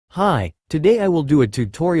Hi, today I will do a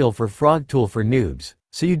tutorial for Frogtool for noobs,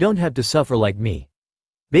 so you don't have to suffer like me.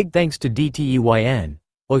 Big thanks to DTEYN,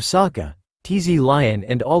 Osaka, TZ Lion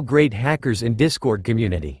and all great hackers in Discord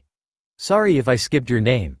community. Sorry if I skipped your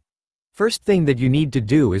name. First thing that you need to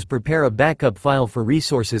do is prepare a backup file for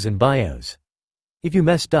resources and BIOS. If you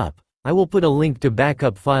messed up, I will put a link to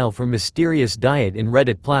backup file from Mysterious Diet in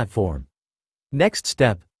Reddit platform. Next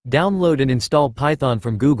step, download and install Python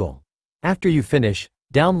from Google. After you finish,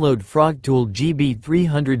 download Frogtool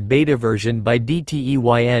GB300 beta version by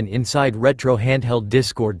DTEYN inside Retro Handheld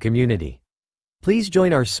Discord community. Please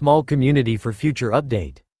join our small community for future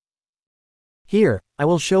update. Here, I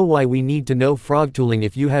will show why we need to know Frogtooling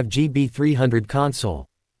if you have GB300 console.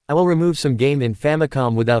 I will remove some game in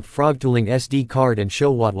Famicom without Frogtooling SD card and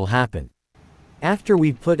show what will happen. After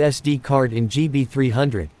we put SD card in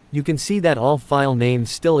GB300, you can see that all file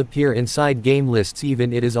names still appear inside game lists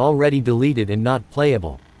even it is already deleted and not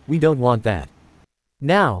playable. We don't want that.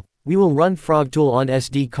 Now, we will run Frogtool on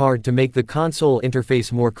SD card to make the console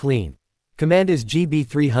interface more clean. Command is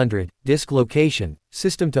GB300, disk location,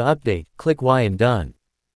 system to update, click Y and done.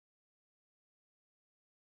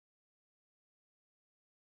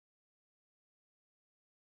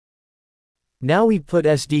 Now we put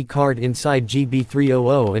SD card inside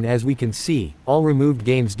GB300 and as we can see, all removed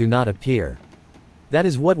games do not appear. That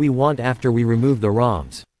is what we want after we remove the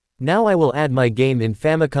ROMs. Now I will add my game in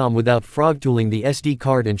Famicom without Frogtooling the SD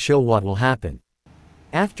card and show what will happen.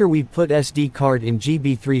 After we put SD card in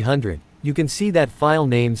GB300, you can see that file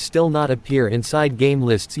names still not appear inside game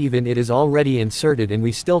lists even it is already inserted and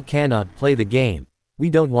we still cannot play the game.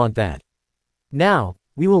 We don't want that. Now,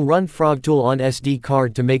 we will run Frogtool on SD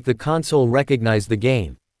card to make the console recognize the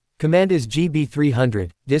game. Command is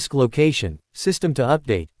GB300, disk location, system to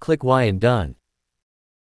update, click Y and done.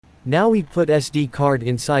 Now we put SD card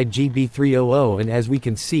inside GB300 and as we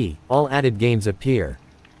can see, all added games appear.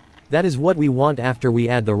 That is what we want after we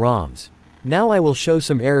add the ROMs. Now I will show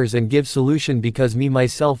some errors and give solution because me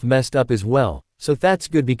myself messed up as well, so that's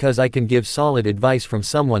good because I can give solid advice from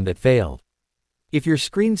someone that failed. If your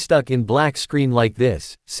screen stuck in black screen like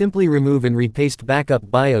this, simply remove and repaste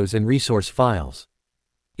backup BIOS and resource files.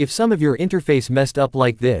 If some of your interface messed up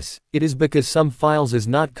like this, it is because some files is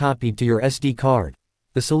not copied to your SD card.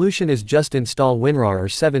 The solution is just install WinRAR or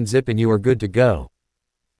 7-zip and you are good to go.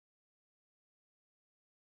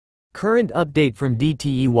 Current update from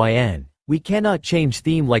DTEYN. We cannot change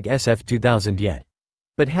theme like SF2000 yet.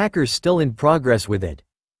 But hackers still in progress with it.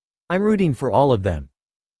 I'm rooting for all of them.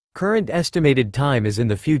 Current estimated time is in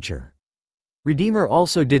the future. Redeemer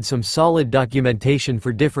also did some solid documentation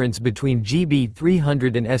for difference between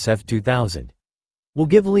GB300 and SF2000. We'll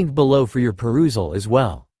give link below for your perusal as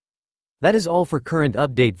well. That is all for current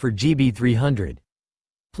update for GB300.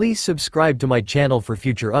 Please subscribe to my channel for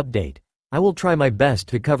future update. I will try my best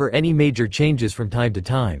to cover any major changes from time to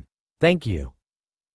time. Thank you.